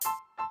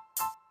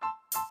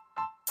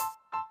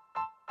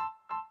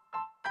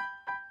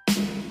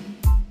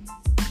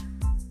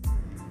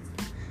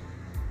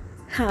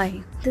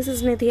Hi, this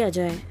is Nidhi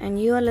Ajay, and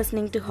you are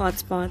listening to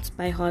Hotspots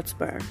by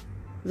Hotspur.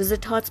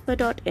 Visit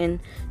hotspur.in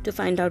to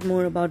find out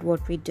more about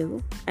what we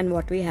do and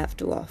what we have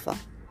to offer.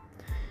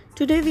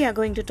 Today, we are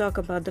going to talk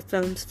about the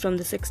films from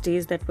the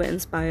 60s that were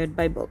inspired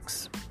by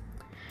books.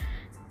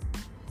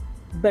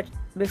 But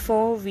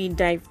before we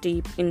dive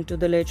deep into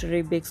the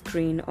literary big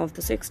screen of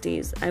the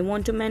 60s, I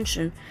want to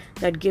mention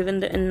that given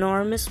the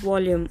enormous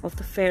volume of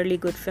the fairly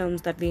good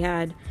films that we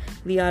had,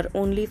 we are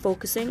only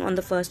focusing on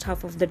the first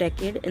half of the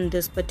decade in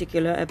this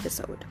particular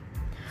episode.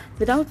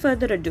 Without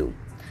further ado,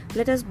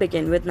 let us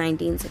begin with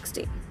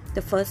 1960.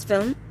 The first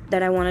film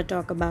that I want to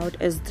talk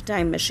about is The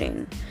Time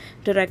Machine,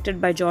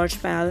 directed by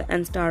George Pal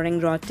and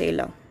starring Rod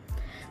Taylor.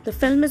 The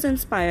film is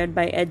inspired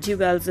by H.G.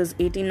 Wells'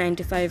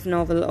 1895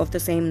 novel of the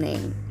same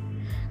name.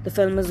 The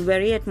film is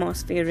very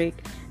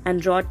atmospheric,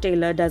 and Rod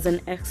Taylor does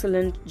an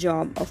excellent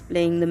job of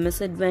playing the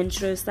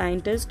misadventurous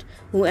scientist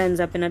who ends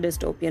up in a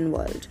dystopian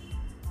world.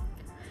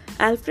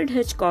 Alfred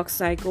Hitchcock's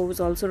Psycho was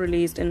also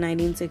released in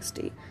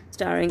 1960,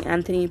 starring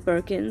Anthony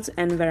Perkins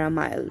and Vera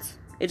Miles.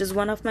 It is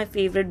one of my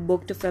favorite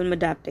book-to-film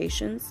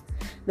adaptations.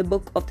 The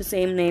book of the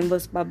same name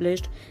was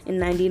published in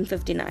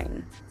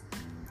 1959.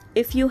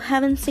 If you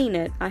haven't seen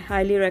it, I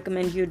highly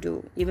recommend you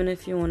do, even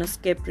if you want to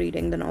skip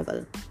reading the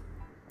novel.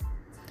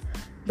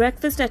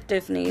 Breakfast at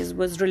Tiffany's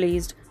was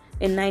released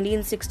in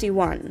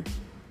 1961.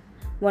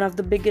 One of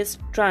the biggest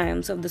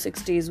triumphs of the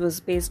 60s was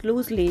based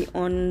loosely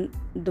on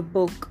the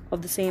book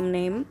of the same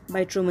name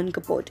by Truman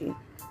Capote.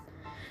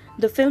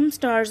 The film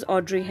stars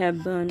Audrey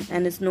Hepburn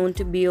and is known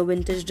to be a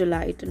vintage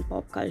delight in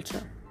pop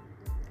culture.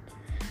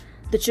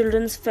 The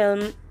children's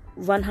film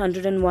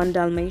 101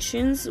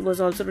 Dalmatians was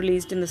also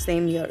released in the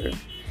same year.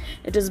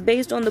 It is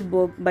based on the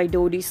book by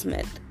Dodie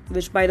Smith,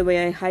 which, by the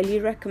way, I highly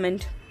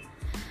recommend.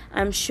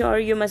 I'm sure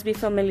you must be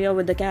familiar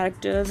with the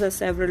characters, as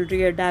several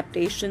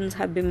readaptations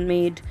have been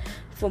made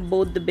for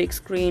both the big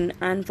screen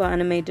and for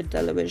animated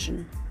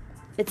television.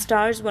 It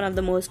stars one of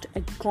the most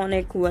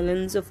iconic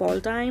villains of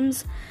all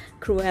times,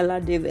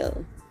 Cruella de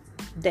Vil.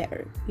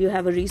 There, you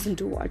have a reason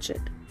to watch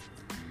it.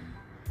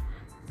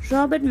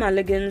 Robert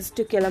Mulligan's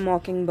To Kill a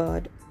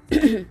Mockingbird,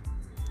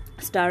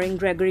 starring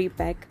Gregory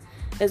Peck,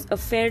 is a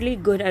fairly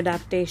good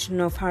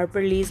adaptation of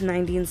Harper Lee's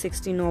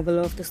 1960 novel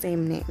of the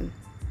same name.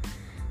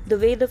 The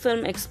way the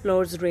film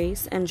explores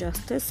race and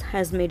justice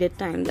has made it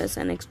timeless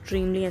and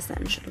extremely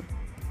essential.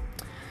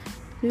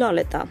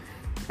 Lolita,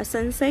 a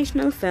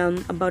sensational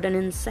film about an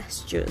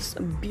incestuous,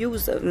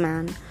 abusive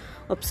man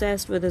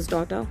obsessed with his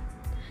daughter.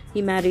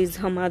 He marries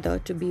her mother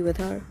to be with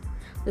her.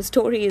 The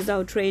story is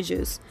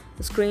outrageous.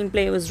 The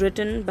screenplay was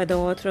written by the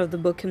author of the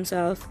book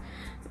himself,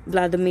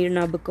 Vladimir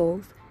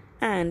Nabokov,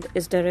 and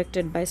is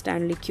directed by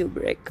Stanley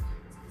Kubrick.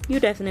 You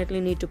definitely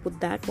need to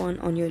put that one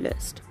on your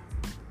list.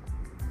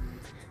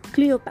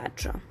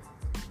 Cleopatra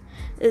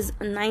is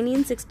a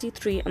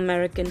 1963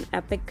 American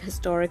epic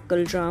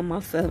historical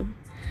drama film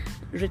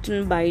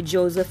written by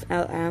Joseph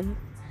L. Amp,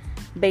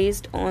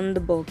 based on the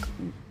book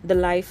The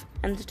Life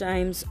and the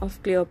Times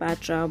of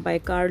Cleopatra by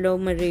Carlo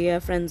Maria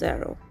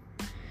Franzero.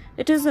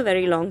 It is a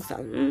very long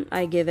film,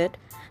 I give it,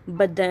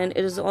 but then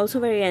it is also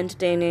very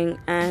entertaining,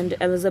 and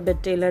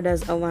Elizabeth Taylor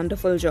does a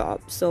wonderful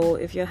job. So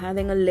if you're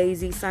having a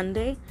lazy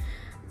Sunday,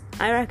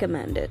 I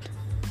recommend it.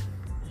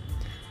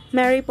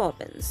 Mary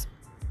Poppins.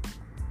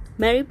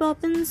 Mary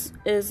Poppins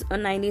is a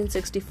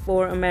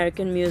 1964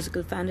 American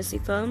musical fantasy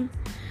film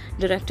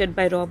directed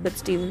by Robert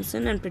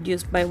Stevenson and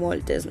produced by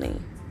Walt Disney.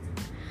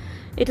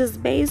 It is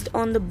based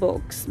on the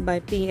books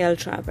by P.L.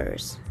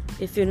 Travers.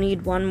 If you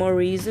need one more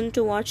reason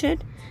to watch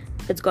it,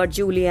 it's got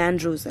Julie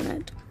Andrews in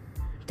it.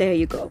 There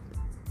you go.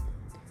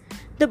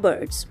 The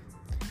Birds.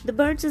 The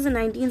Birds is a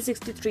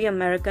 1963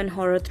 American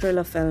horror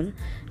thriller film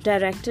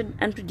directed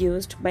and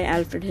produced by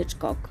Alfred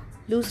Hitchcock,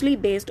 loosely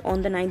based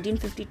on the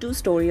 1952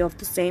 story of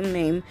the same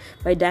name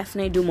by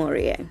Daphne du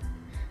Maurier.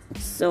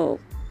 So,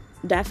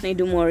 Daphne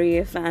du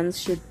Maurier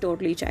fans should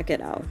totally check it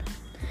out.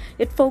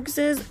 It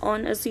focuses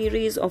on a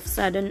series of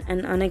sudden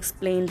and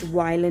unexplained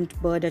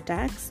violent bird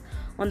attacks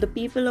on the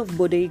people of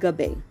Bodega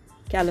Bay,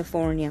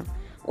 California,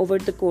 over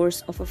the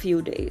course of a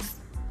few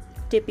days.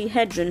 Tippi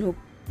Hedren, who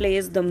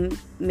plays the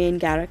main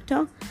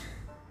character,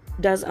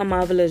 does a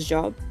marvelous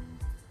job.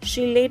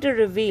 She later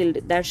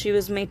revealed that she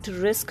was made to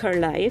risk her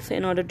life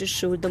in order to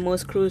shoot the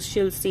most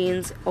crucial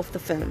scenes of the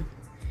film.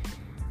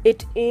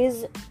 It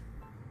is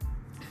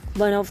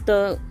one of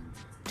the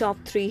top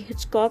 3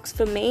 Hitchcocks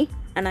for me,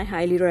 and I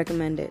highly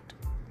recommend it.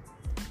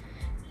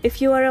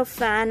 If you are a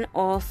fan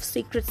of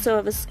Secret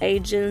Service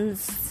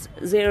Agents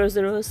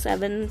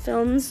 007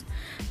 films,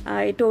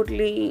 I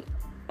totally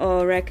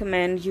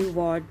recommend you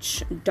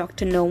watch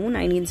Dr. No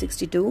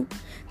 1962,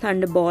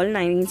 Thunderball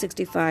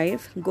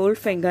 1965,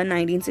 Goldfinger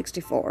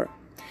 1964.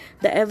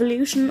 The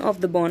evolution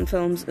of the Bond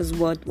films is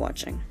worth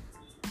watching.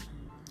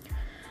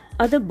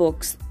 Other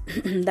books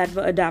that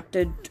were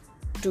adapted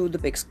to the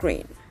big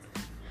screen: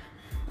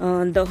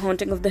 The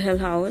Haunting of the Hill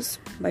House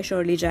by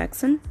Shirley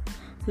Jackson,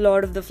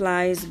 Lord of the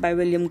Flies by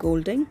William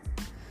Golding,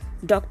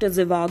 Dr.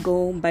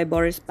 Zhivago by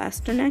Boris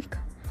Pasternak,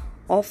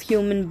 Of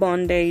Human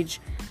Bondage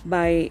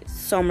by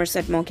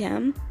Somerset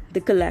Maugham,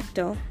 The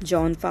Collector,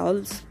 John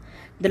Fowles,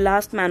 The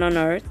Last Man on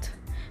Earth,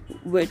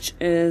 which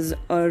is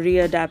a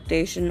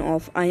readaptation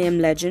of I Am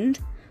Legend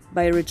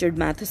by Richard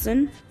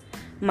Matheson,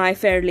 My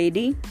Fair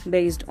Lady,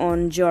 based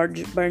on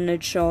George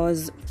Bernard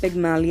Shaw's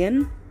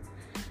Pygmalion.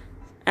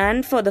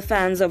 And for the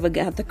fans of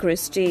Agatha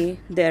Christie,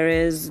 there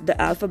is The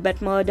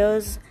Alphabet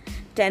Murders,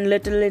 10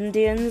 Little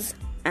Indians,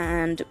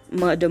 and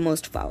Murder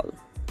Most Foul.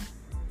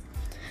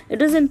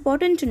 It is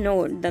important to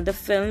note that the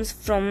films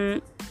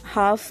from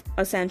half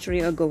a century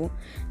ago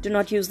do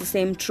not use the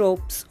same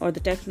tropes or the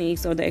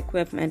techniques or the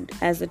equipment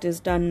as it is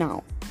done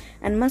now,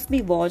 and must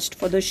be watched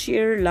for the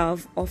sheer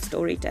love of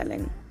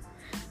storytelling.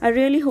 I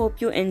really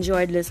hope you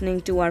enjoyed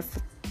listening to our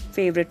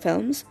favorite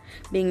films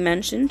being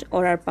mentioned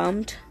or are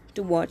pumped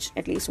to watch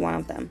at least one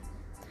of them.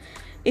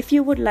 If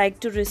you would like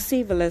to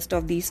receive a list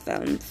of these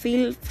films,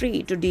 feel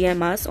free to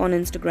DM us on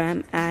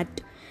Instagram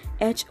at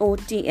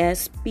hotspur.in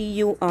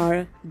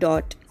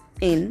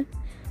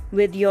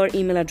with your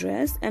email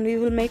address, and we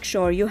will make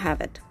sure you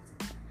have it.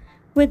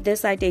 With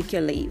this, I take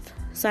your leave.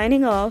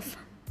 Signing off.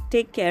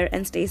 Take care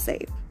and stay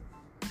safe.